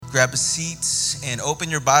grab a seat and open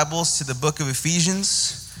your Bibles to the book of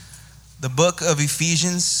Ephesians. The book of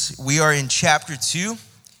Ephesians, we are in chapter 2.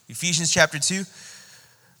 Ephesians chapter 2.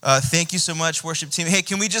 Thank you so much, worship team. Hey,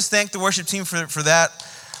 can we just thank the worship team for that?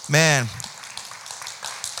 Man,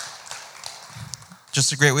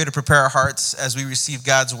 just a great way to prepare our hearts as we receive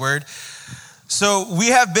God's word. So we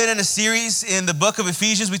have been in a series in the book of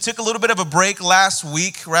Ephesians. We took a little bit of a break last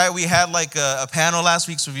week, right? We had like a panel last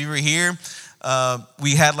week, so if you were here,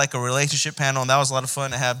 we had like a relationship panel, and that was a lot of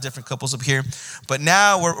fun to have different couples up here. But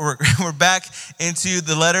now we're back into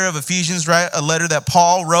the letter of Ephesians, right? A letter that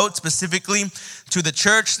Paul wrote specifically to the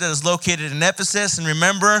church that is located in Ephesus. And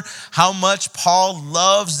remember how much Paul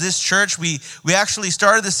loves this church. We actually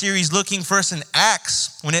started the series looking first in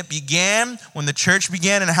Acts when it began, when the church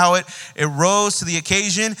began, and how it rose to the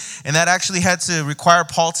occasion. And that actually had to require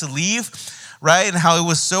Paul to leave, right? And how it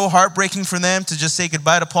was so heartbreaking for them to just say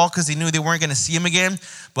goodbye to Paul because they knew they weren't going to see him again.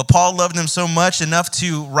 But Paul loved them so much enough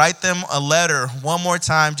to write them a letter one more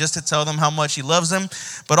time just to tell them how much he loves them,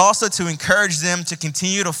 but also to encourage them to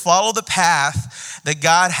continue to follow the path that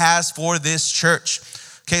God has for this church.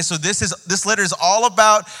 Okay, so this letter is all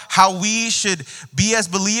about how we should be as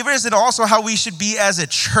believers and also how we should be as a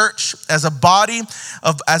church, as a body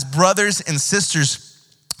as brothers and sisters.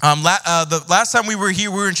 The last time we were here,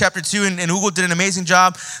 we were in chapter 2, and Hugo did an amazing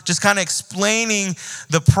job just kind of explaining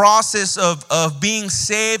the process of being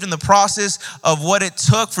saved and the process of what it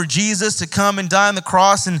took for Jesus to come and die on the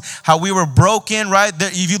cross and how we were broken, right?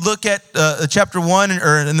 If you look at chapter 1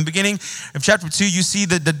 or in the beginning of chapter 2, you see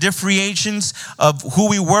the differentiations of who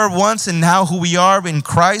we were once and now who we are in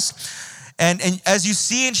Christ. And as you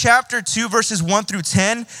see in chapter 2, verses 1 through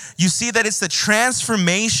 10, you see that it's the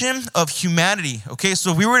transformation of humanity. Okay, so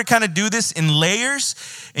if we were to kind of do this in layers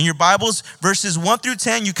in your Bibles, verses 1 through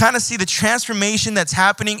 10, you kind of see the transformation that's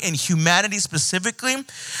happening in humanity specifically.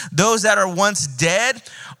 Those that are once dead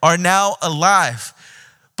are now alive.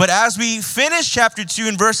 But as we finish chapter 2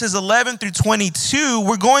 in verses 11 through 22,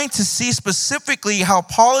 we're going to see specifically how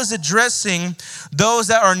Paul is addressing those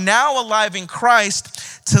that are now alive in Christ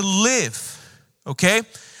to live, okay?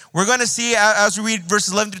 We're going to see, as we read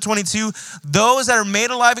verses 11 through 22, those that are made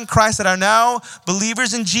alive in Christ, that are now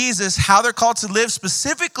believers in Jesus, how they're called to live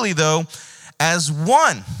specifically, though, as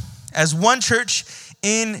one church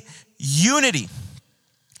in unity.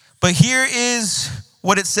 But here is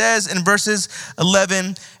what it says in verses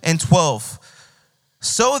 11 and 12.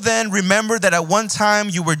 So then, remember that at one time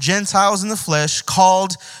you were Gentiles in the flesh,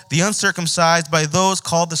 called the uncircumcised by those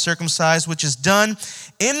called the circumcised, which is done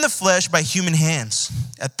in the flesh by human hands.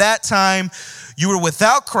 At that time, you were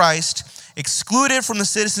without Christ, excluded from the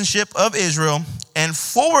citizenship of Israel, and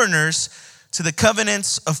foreigners to the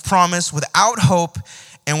covenants of promise, without hope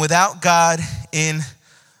and without God in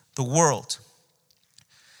the world.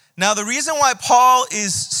 Now, the reason why Paul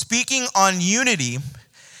is speaking on unity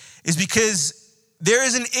is because there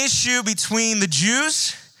is an issue between the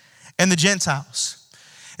Jews and the Gentiles.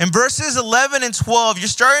 In verses 11 and 12, you're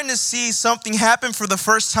starting to see something happen for the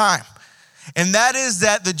first time. And that is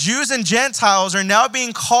that the Jews and Gentiles are now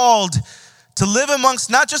being called to live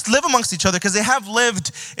amongst, not just live amongst each other, because they have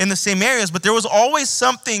lived in the same areas, but there was always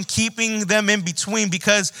something keeping them in between,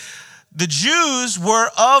 because the Jews were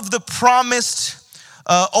of the promised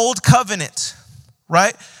old covenant,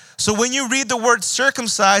 right? So when you read the word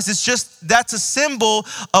circumcised, that's a symbol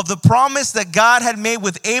of the promise that God had made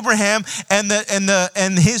with Abraham and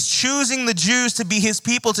his choosing the Jews to be his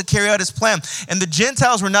people to carry out his plan. And the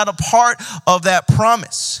Gentiles were not a part of that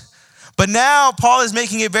promise. But now Paul is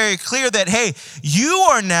making it very clear that, hey, you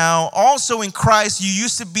are now also in Christ. You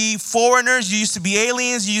used to be foreigners. You used to be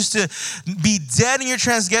aliens. You used to be dead in your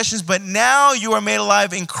transgressions. But now you are made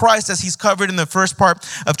alive in Christ, as he's covered in the first part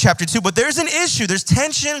of chapter 2. But there's an issue. There's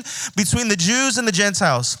tension between the Jews and the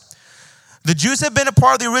Gentiles. The Jews have been a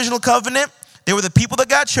part of the original covenant. They were the people that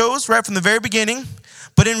God chose right from the very beginning.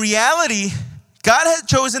 But in reality, God had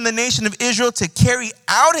chosen the nation of Israel to carry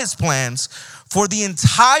out his plans for the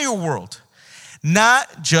entire world,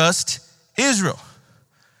 not just Israel.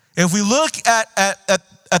 If we look at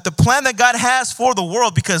the plan that God has for the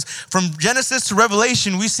world, because from Genesis to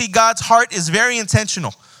Revelation, we see God's heart is very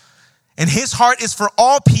intentional. And his heart is for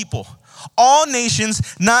all people, all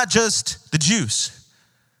nations, not just the Jews.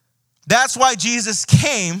 That's why Jesus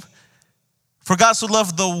came, for God so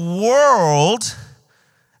loved the world,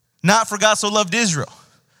 not for God so loved Israel.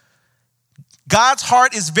 God's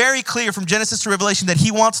heart is very clear from Genesis to Revelation that he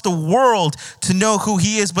wants the world to know who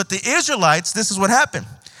he is. But the Israelites, this is what happened.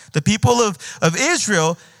 The people of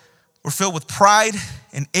Israel were filled with pride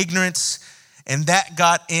and ignorance, and that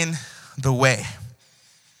got in the way.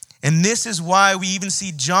 And this is why we even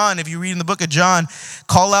see John, if you read in the book of John,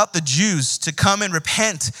 call out the Jews to come and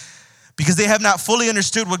repent because they have not fully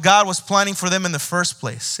understood what God was planning for them in the first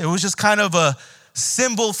place. It was just kind of a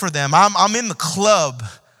symbol for them. I'm in the club,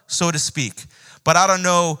 so to speak, but I don't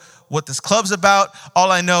know what this club's about.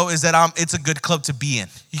 All I know is that it's a good club to be in.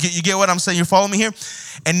 You get what I'm saying? You follow me here?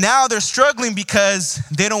 And now they're struggling because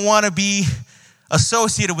they don't want to be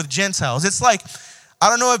associated with Gentiles. It's like, I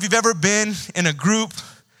don't know if you've ever been in a group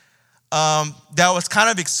that was kind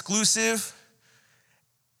of exclusive.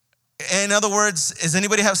 In other words, does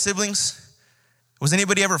anybody have siblings? Was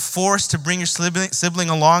anybody ever forced to bring your sibling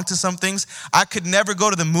along to some things? I could never go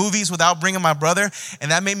to the movies without bringing my brother,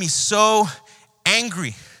 and that made me so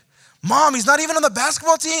angry. Mom, he's not even on the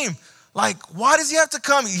basketball team. Like, why does he have to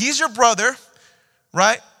come? He's your brother,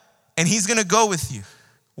 right? And he's gonna go with you.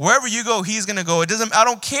 Wherever you go, he's gonna go. I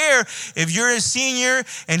don't care if you're a senior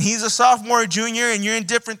and he's a sophomore or junior and you're in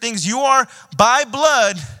different things. You are by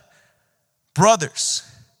blood brothers.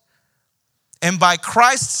 And by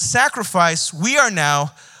Christ's sacrifice, we are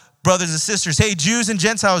now brothers and sisters. Hey, Jews and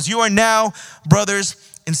Gentiles, you are now brothers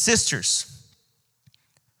and sisters.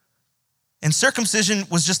 And circumcision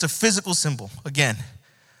was just a physical symbol, again.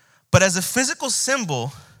 But as a physical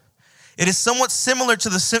symbol, it is somewhat similar to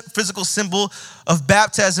the physical symbol of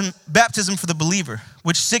baptism for the believer,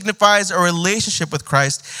 which signifies a relationship with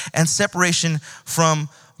Christ and separation from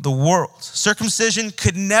the world. Circumcision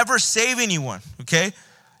could never save anyone, okay?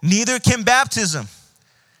 Neither can baptism.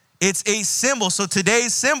 It's a symbol. So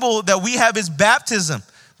today's symbol that we have is baptism.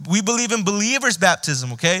 We believe in believers'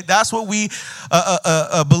 baptism, okay? That's what we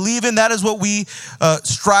believe in. That is what we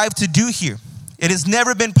strive to do here. It has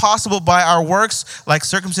never been possible by our works like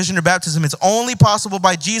circumcision or baptism. It's only possible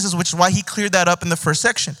by Jesus, which is why he cleared that up in the first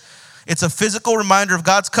section. It's a physical reminder of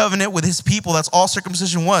God's covenant with his people. That's all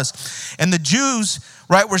circumcision was. And the Jews,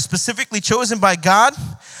 right, were specifically chosen by God,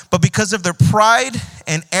 but because of their pride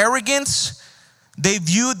and arrogance, they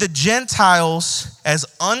viewed the Gentiles as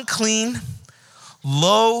unclean,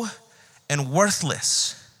 low, and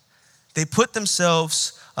worthless. They put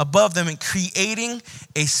themselves above them in creating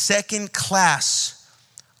a second class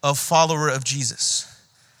of follower of Jesus.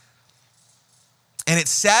 And it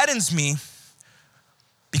saddens me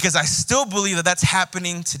because I still believe that that's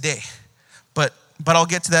happening today. But I'll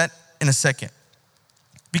get to that in a second.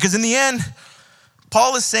 Because in the end,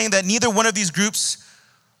 Paul is saying that neither one of these groups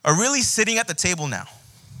are really sitting at the table now.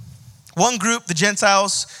 One group, the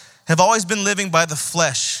Gentiles, have always been living by the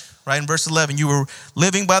flesh, right? In verse 11, you were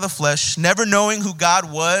living by the flesh, never knowing who God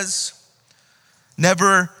was,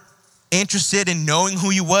 never interested in knowing who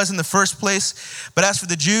he was in the first place. But as for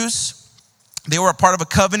the Jews, they were a part of a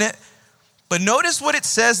covenant. But notice what it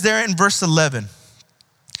says there in verse 11.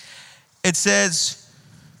 It says,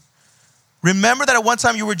 remember that at one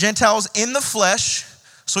time you were Gentiles in the flesh.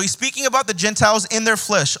 So he's speaking about the Gentiles in their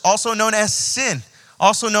flesh, also known as sin,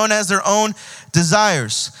 also known as their own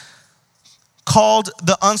desires, called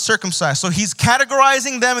the uncircumcised. So he's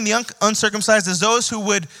categorizing them in the uncircumcised as those who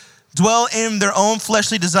would dwell in their own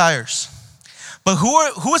fleshly desires. But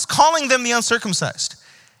who is calling them the uncircumcised?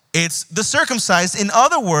 It's the circumcised. In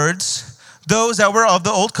other words, those that were of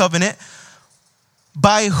the old covenant,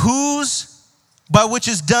 by which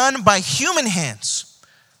is done by human hands.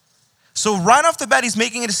 So right off the bat, he's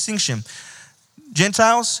making a distinction.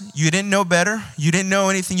 Gentiles, you didn't know better. You didn't know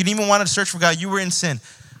anything. You didn't even want to search for God. You were in sin.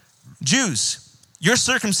 Jews, your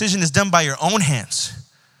circumcision is done by your own hands.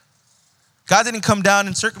 God didn't come down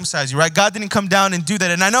and circumcise you, right? God didn't come down and do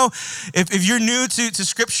that. And I know if you're new to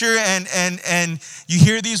scripture and you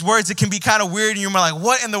hear these words, it can be kind of weird and you're like,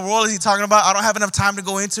 what in the world is he talking about? I don't have enough time to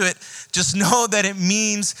go into it. Just know that it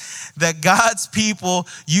means that God's people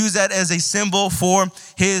use that as a symbol for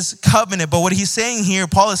his covenant. But what he's saying here,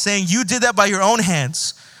 Paul is saying, you did that by your own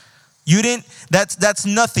hands. You didn't, that's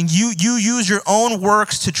nothing. You use your own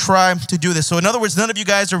works to try to do this. So in other words, none of you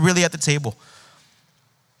guys are really at the table,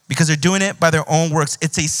 because they're doing it by their own works.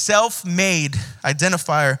 It's a self-made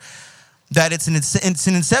identifier that its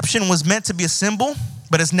an inception was meant to be a symbol,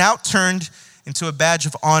 but has now turned into a badge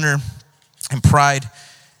of honor and pride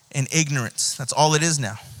and ignorance. That's all it is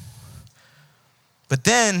now. But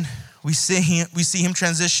then we see him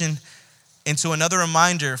transition into another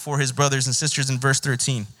reminder for his brothers and sisters in verse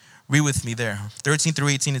 13. Read with me there. 13 through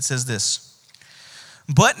 18, it says this.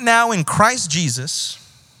 But now in Christ Jesus,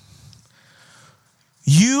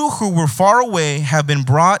 you who were far away have been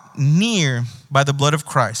brought near by the blood of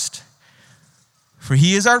Christ. For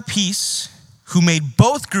he is our peace, who made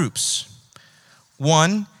both groups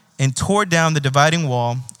one and tore down the dividing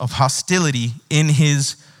wall of hostility in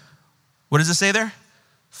his, what does it say there?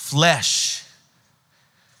 Flesh.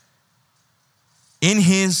 in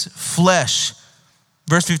his flesh.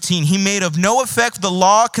 Verse 15, he made of no effect the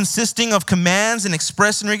law consisting of commands and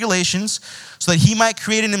express and regulations, so that he might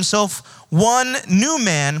create in himself one new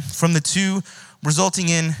man from the two, resulting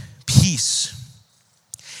in peace.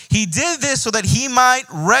 He did this so that he might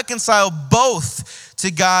reconcile both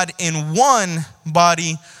to God in one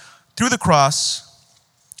body through the cross,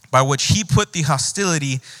 by which he put the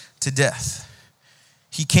hostility to death.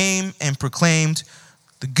 He came and proclaimed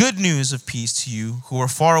the good news of peace to you who are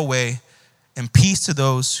far away, and peace to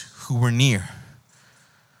those who were near.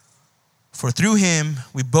 For through him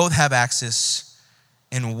we both have access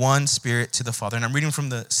in one spirit to the Father. And I'm reading from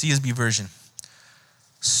the CSB version.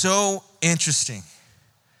 So interesting.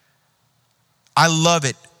 I love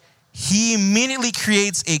it. He immediately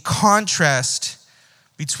creates a contrast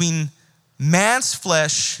between man's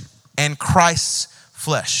flesh and Christ's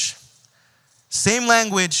flesh. Same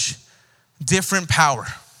language, different power.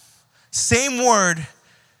 Same word,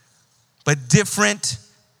 but different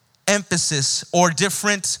emphasis or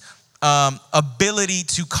different ability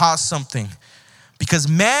to cause something. Because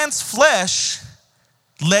man's flesh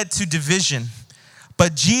led to division,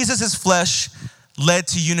 but Jesus' flesh led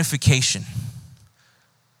to unification.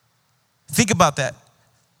 Think about that.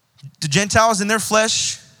 The Gentiles in their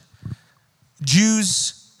flesh,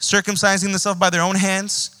 Jews circumcising themselves by their own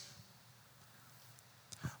hands.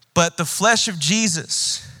 But the flesh of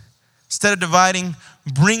Jesus, instead of dividing,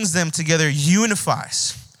 brings them together,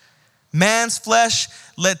 unifies. Man's flesh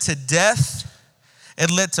led to death.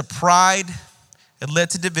 It led to pride. It led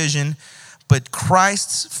to division. But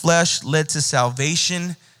Christ's flesh led to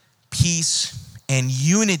salvation, peace, and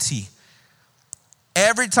unity.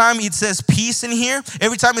 Every time it says peace in here,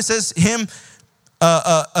 every time it says him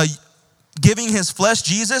giving his flesh,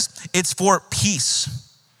 Jesus, it's for peace.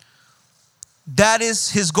 That is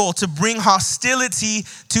his goal, to bring hostility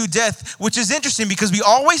to death, which is interesting because we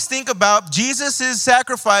always think about Jesus'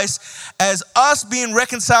 sacrifice as us being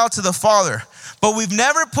reconciled to the Father, but we've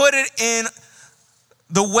never put it in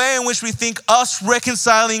the way in which we think us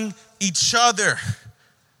reconciling each other.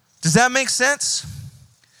 Does that make sense?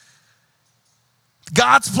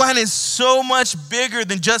 God's plan is so much bigger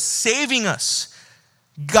than just saving us.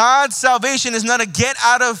 God's salvation is not a get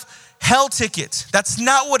out of hell ticket. That's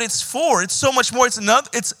not what it's for. It's so much more.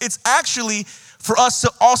 It's actually for us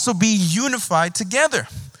to also be unified together.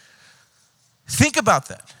 Think about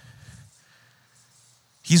that.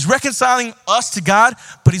 He's reconciling us to God,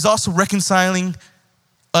 but he's also reconciling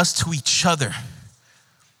us to each other.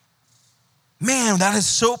 Man, that is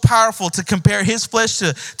so powerful to compare his flesh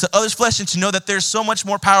to others' flesh and to know that there's so much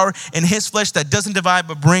more power in his flesh that doesn't divide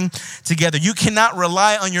but bring together. You cannot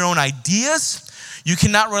rely on your own ideas. You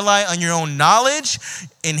cannot rely on your own knowledge,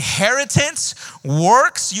 inheritance,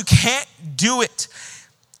 works. You can't do it.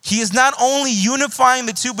 He is not only unifying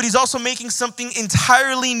the two, but he's also making something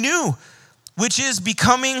entirely new, which is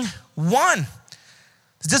becoming one.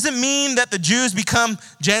 This doesn't mean that the Jews become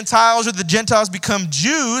Gentiles or the Gentiles become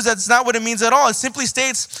Jews. That's not what it means at all. It simply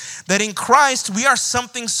states that in Christ, we are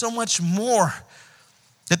something so much more.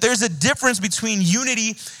 That there's a difference between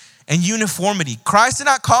unity and uniformity. Christ did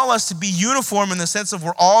not call us to be uniform in the sense of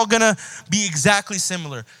we're all gonna be exactly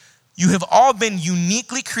similar. You have all been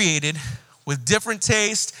uniquely created with different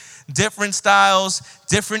tastes, different styles,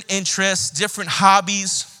 different interests, different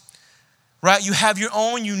hobbies, right? You have your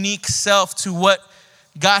own unique self to what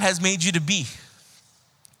God has made you to be,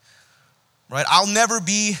 right? I'll never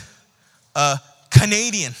be a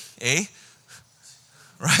Canadian,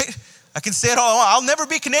 right? I can say it all I want. I'll never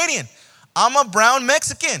be Canadian. I'm a brown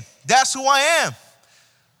Mexican. That's who I am.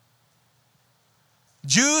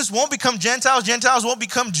 Jews won't become Gentiles. Gentiles won't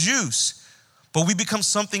become Jews. But we become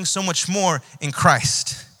something so much more in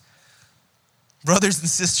Christ. Brothers and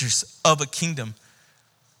sisters of a kingdom.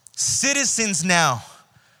 Citizens now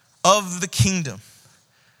of the kingdom.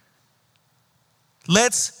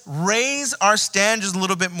 Let's raise our standards a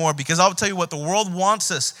little bit more, because I'll tell you what, the world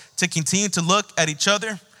wants us to continue to look at each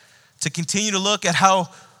other, to continue to look at how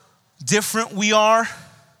different we are.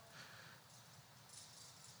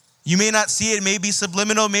 You may not see it, it may be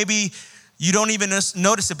subliminal, maybe you don't even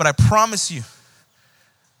notice it, but I promise you,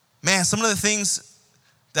 man, some of the things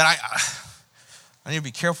that I need to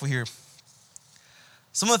be careful here.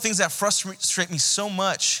 Some of the things that frustrate me so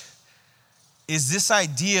much is this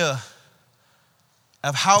idea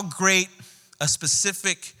of how great a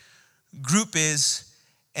specific group is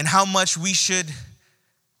and how much we should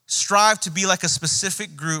strive to be like a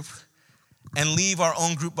specific group and leave our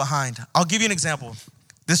own group behind. I'll give you an example.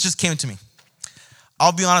 This just came to me.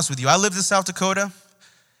 I'll be honest with you. I lived in South Dakota,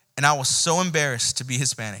 and I was so embarrassed to be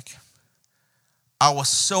Hispanic. I was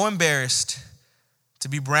so embarrassed to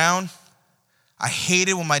be brown. I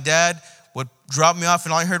hated when my dad would drop me off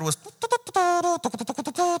and all I heard was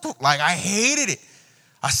like, I hated it.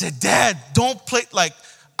 I said, Dad, don't play. Like,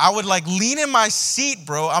 I would like lean in my seat,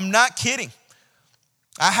 bro. I'm not kidding.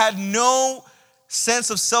 I had no sense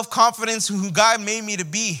of self-confidence who God made me to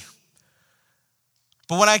be.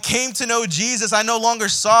 But when I came to know Jesus, I no longer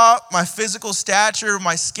saw my physical stature,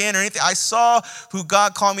 my skin or anything. I saw who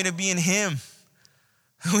God called me to be in him,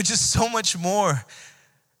 which is so much more.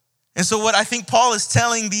 And so what I think Paul is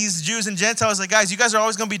telling these Jews and Gentiles, like, guys, you guys are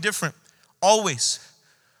always going to be different, always.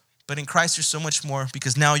 But in Christ, you're so much more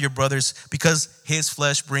because now you're brothers, because his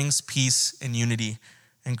flesh brings peace and unity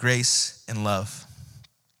and grace and love.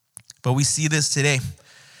 But we see this today.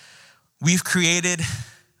 We've created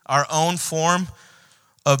our own form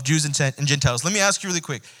of Jews and Gentiles. Let me ask you really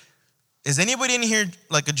quick. Is anybody in here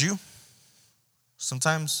like a Jew?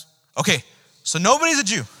 Sometimes? Okay, so nobody's a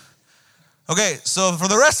Jew. Okay, so for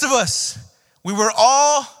the rest of us, we were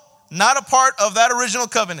all not a part of that original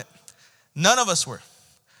covenant. None of us were.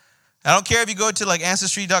 I don't care if you go to like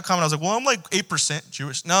Ancestry.com and I was like, well, I'm like 8%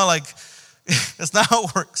 Jewish. No, like, that's not how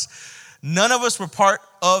it works. None of us were part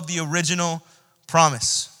of the original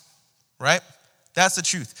promise, right? That's the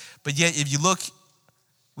truth. But yet, if you look,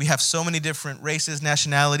 we have so many different races,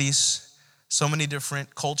 nationalities, so many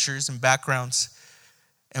different cultures and backgrounds.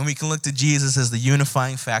 And we can look to Jesus as the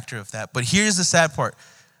unifying factor of that. But here's the sad part.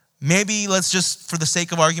 Maybe let's just, for the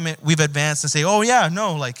sake of argument, we've advanced and say, oh yeah,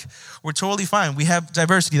 no, like we're totally fine. We have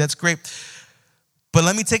diversity, that's great. But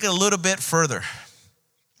let me take it a little bit further.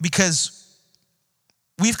 Because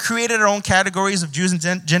we've created our own categories of Jews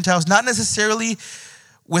and Gentiles, not necessarily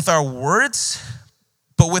with our words,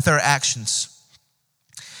 but with our actions.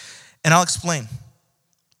 And I'll explain.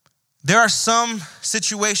 There are some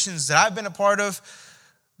situations that I've been a part of,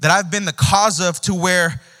 that I've been the cause of, to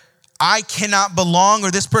where I cannot belong or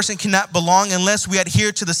this person cannot belong unless we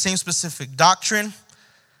adhere to the same specific doctrine,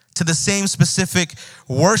 to the same specific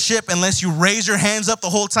worship. Unless you raise your hands up the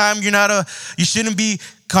whole time, you shouldn't be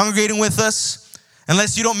congregating with us.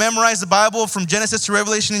 Unless you don't memorize the Bible from Genesis to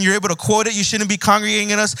Revelation and you're able to quote it, you shouldn't be congregating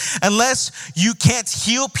in us. Unless you can't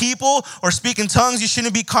heal people or speak in tongues, you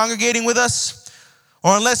shouldn't be congregating with us.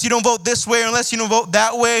 Or unless you don't vote this way, or unless you don't vote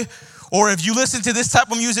that way. Or if you listen to this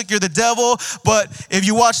type of music, you're the devil. But if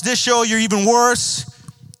you watch this show, you're even worse.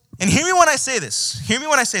 And hear me when I say this. Hear me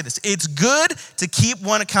when I say this. It's good to keep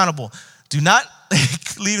one accountable. Do not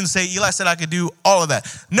leave and say, Eli said I could do all of that.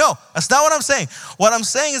 No, that's not what I'm saying. What I'm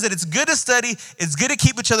saying is that it's good to study, it's good to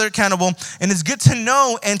keep each other accountable, and it's good to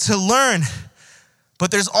know and to learn.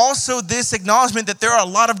 But there's also this acknowledgement that there are a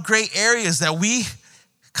lot of gray areas that we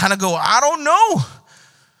kind of go, I don't know.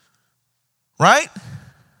 Right?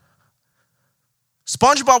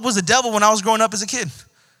 SpongeBob was the devil when I was growing up as a kid.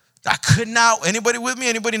 I could not, anybody with me?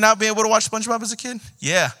 Anybody not be able to watch SpongeBob as a kid?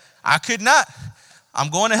 Yeah, I could not. I'm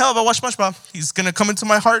going to hell if I watch SpongeBob. He's going to come into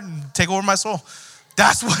my heart and take over my soul.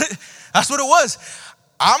 That's what it was.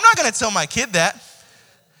 I'm not going to tell my kid that.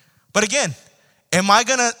 But again,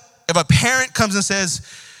 if a parent comes and says,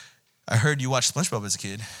 I heard you watched SpongeBob as a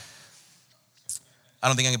kid, I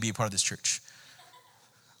don't think I'm going to be a part of this church.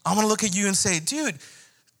 I'm going to look at you and say, dude,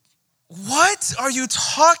 what are you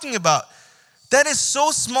talking about? That is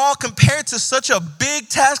so small compared to such a big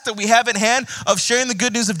task that we have at hand of sharing the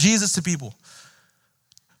good news of Jesus to people.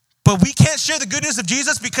 But we can't share the good news of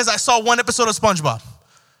Jesus because I saw one episode of SpongeBob.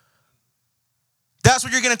 That's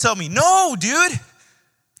what you're going to tell me. No, dude.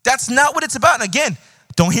 That's not what it's about. And again,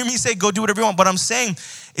 don't hear me say go do whatever you want. What I'm saying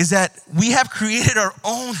is that we have created our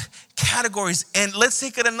own categories. And let's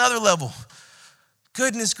take it another level.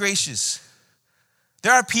 Goodness gracious.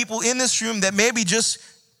 There are people in this room that maybe just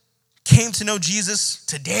came to know Jesus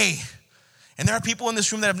today. And there are people in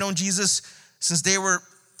this room that have known Jesus since they were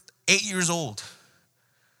 8 years old.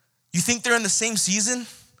 You think they're in the same season?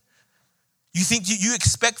 You think you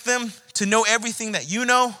expect them to know everything that you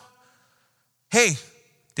know? Hey,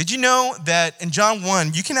 did you know that in John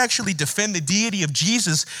 1, you can actually defend the deity of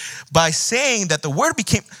Jesus by saying that the word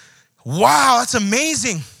became, wow, that's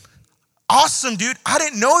amazing. Awesome, dude. I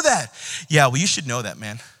didn't know that. Yeah, well, you should know that,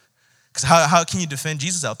 man. Because how can you defend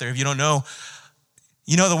Jesus out there if you don't know?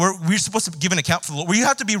 You know, we're supposed to give an account for the Lord. We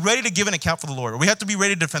have to be ready to give an account for the Lord. Or we have to be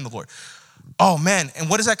ready to defend the Lord. Oh, man. And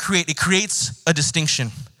what does that create? It creates a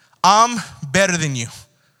distinction. I'm better than you.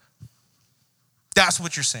 That's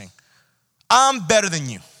what you're saying. I'm better than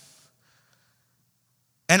you.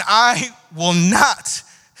 And I will not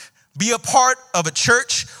be a part of a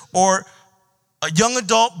church or a young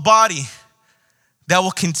adult body that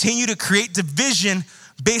will continue to create division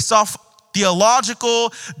based off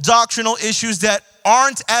theological, doctrinal issues that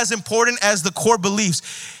aren't as important as the core beliefs.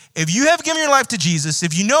 If you have given your life to Jesus,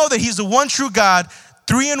 if you know that he's the one true God,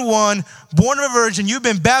 3 in 1, born of a virgin, you've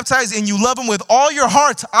been baptized and you love him with all your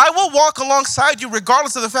heart, I will walk alongside you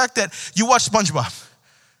regardless of the fact that you watch SpongeBob.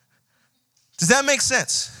 Does that make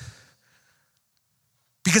sense?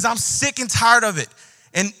 Because I'm sick and tired of it.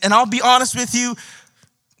 And I'll be honest with you,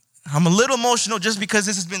 I'm a little emotional just because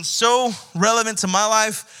this has been so relevant to my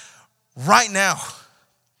life right now.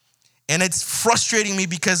 And it's frustrating me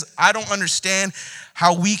because I don't understand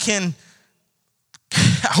how we can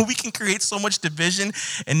create so much division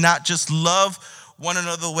and not just love one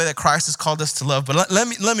another the way that Christ has called us to love. But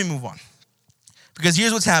let me move on. Because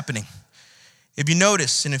here's what's happening. If you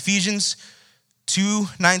notice in Ephesians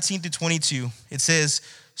 2:19-22, it says,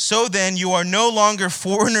 "So then you are no longer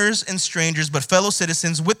foreigners and strangers, but fellow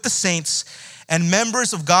citizens with the saints and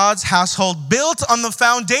members of God's household, built on the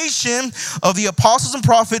foundation of the apostles and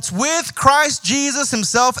prophets, with Christ Jesus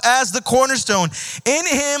himself as the cornerstone. In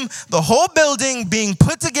him, the whole building being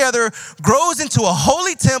put together grows into a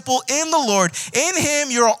holy temple in the Lord. In him,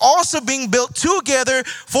 you're also being built together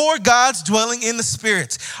for God's dwelling in the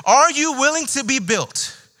Spirit." Are you willing to be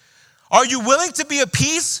built? Are you willing to be a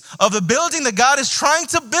piece of the building that God is trying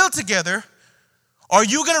to build together? Are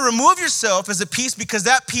you going to remove yourself as a piece because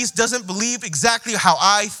that piece doesn't believe exactly how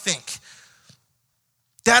I think?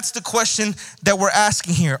 That's the question that we're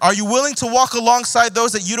asking here. Are you willing to walk alongside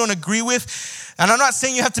those that you don't agree with? And I'm not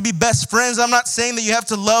saying you have to be best friends. I'm not saying that you have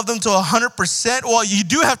to love them to 100%. Well, you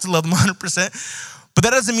do have to love them 100%. But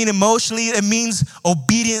that doesn't mean emotionally. It means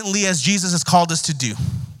obediently, as Jesus has called us to do.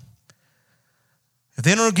 If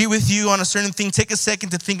they don't agree with you on a certain thing, take a second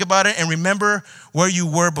to think about it and remember where you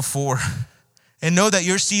were before. And know that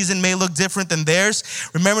your season may look different than theirs.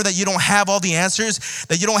 Remember that you don't have all the answers,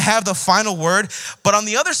 that you don't have the final word. But on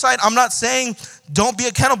the other side, I'm not saying don't be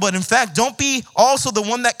accountable. But in fact, don't be also the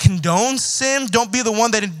one that condones sin. Don't be the one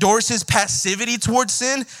that endorses passivity towards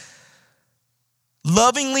sin.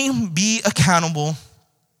 Lovingly be accountable,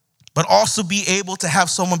 but also be able to have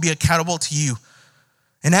someone be accountable to you.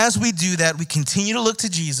 And as we do that, we continue to look to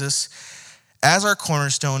Jesus as our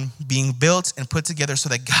cornerstone, being built and put together so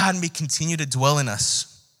that God may continue to dwell in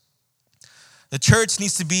us. The church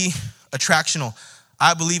needs to be attractional.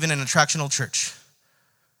 I believe in an attractional church.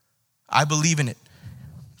 I believe in it.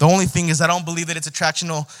 The only thing is I don't believe that it's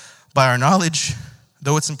attractional by our knowledge,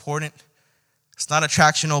 though it's important. It's not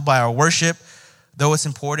attractional by our worship, though it's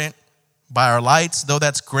important. By our lights, though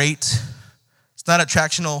that's great. It's not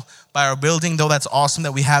attractional by our building, though that's awesome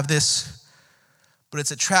that we have this. But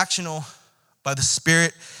it's attractional by the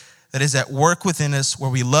Spirit that is at work within us,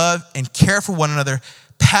 where we love and care for one another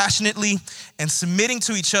passionately and submitting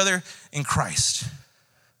to each other in Christ.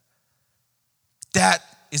 That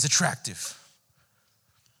is attractive.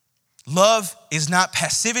 Love is not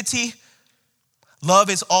passivity.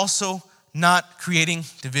 Love is also not creating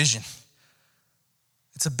division.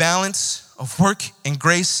 It's a balance of work and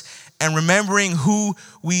grace and remembering who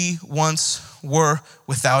we once were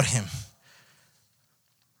without him.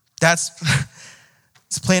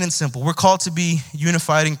 It's plain and simple. We're called to be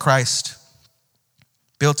unified in Christ,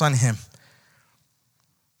 built on him.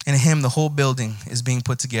 In him, the whole building is being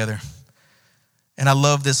put together. And I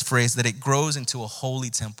love this phrase, that it grows into a holy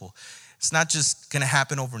temple. It's not just going to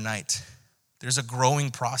happen overnight. There's a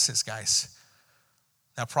growing process, guys.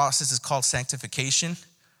 That process is called sanctification.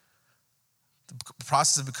 The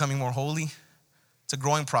process of becoming more holy. It's a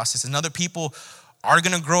growing process. And other people are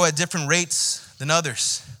going to grow at different rates than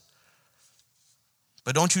others.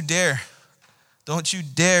 But don't you dare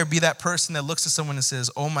be that person that looks at someone and says,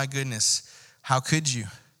 "Oh my goodness, how could you?"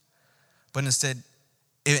 But instead,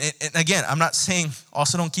 and again, I'm not saying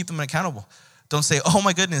also don't keep them accountable. Don't say, "Oh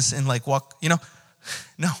my goodness," and like walk, No,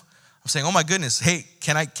 I'm saying, "Oh my goodness, hey,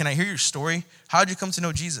 can I hear your story? How did you come to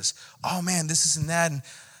know Jesus?" "Oh man, this is and that, and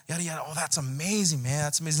yada yada." "Oh, that's amazing, man.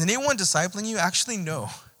 That's amazing." "Is anyone discipling you?" "Actually, no."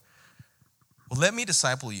 "Well, let me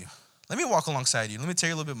disciple you. Let me walk alongside you. Let me tell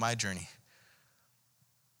you a little bit of my journey."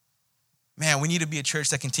 Man, we need to be a church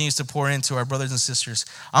that continues to pour into our brothers and sisters.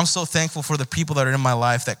 I'm so thankful for the people that are in my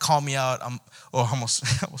life that call me out. I almost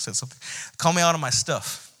said something. Call me out on my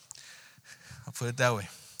stuff. I'll put it that way.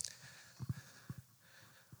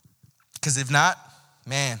 Because if not,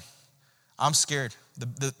 man, I'm scared.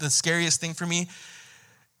 The scariest thing for me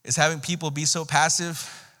is having people be so passive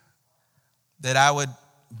that I would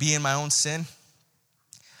be in my own sin.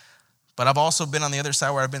 But I've also been on the other side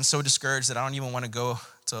where I've been so discouraged that I don't even want to go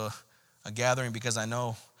to a gathering because I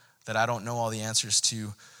know that I don't know all the answers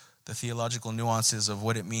to the theological nuances of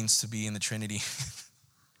what it means to be in the Trinity.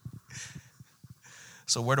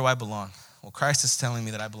 So where do I belong? Well, Christ is telling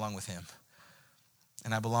me that I belong with him.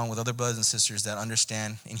 and I belong with other brothers and sisters that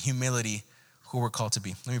understand in humility who we're called to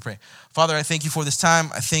be. Let me pray. Father, I thank you for this time.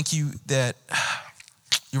 I thank you that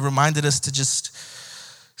you reminded us to just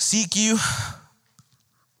seek you.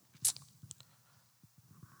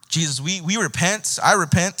 Jesus, we repent. I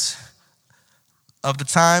repent of the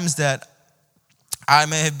times that I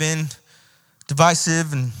may have been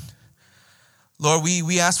divisive. And Lord,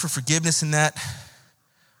 we ask for forgiveness in that.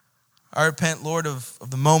 I repent, Lord, of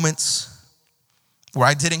the moments where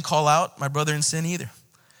I didn't call out my brother in sin either.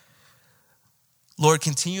 Lord,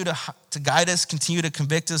 continue to guide us, continue to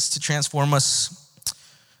convict us, to transform us.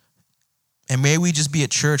 And may we just be a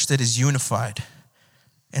church that is unified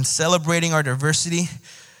and celebrating our diversity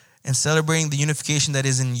and celebrating the unification that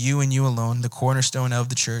is in you and you alone, the cornerstone of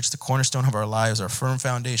the church, the cornerstone of our lives, our firm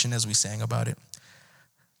foundation as we sang about it.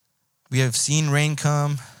 We have seen rain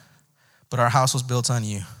come, but our house was built on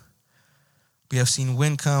you. We have seen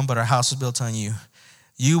wind come, but our house was built on you.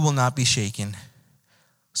 You will not be shaken.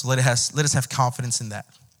 So let us have confidence in that.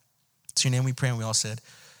 It's your name we pray, and we all said,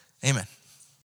 amen.